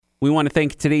We want to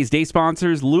thank today's day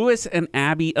sponsors, Louis and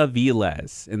Abby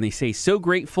Aviles. And they say, so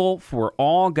grateful for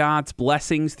all God's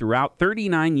blessings throughout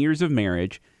 39 years of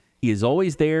marriage. He is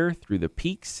always there through the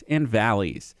peaks and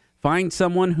valleys. Find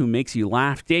someone who makes you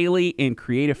laugh daily and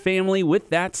create a family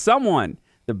with that someone.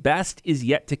 The best is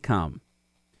yet to come.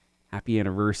 Happy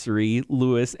anniversary,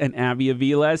 Louis and Abby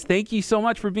Aviles. Thank you so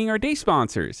much for being our day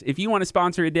sponsors. If you want to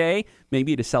sponsor a day,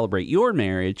 maybe to celebrate your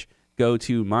marriage, go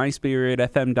to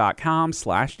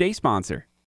myspiritfm.com/day sponsor.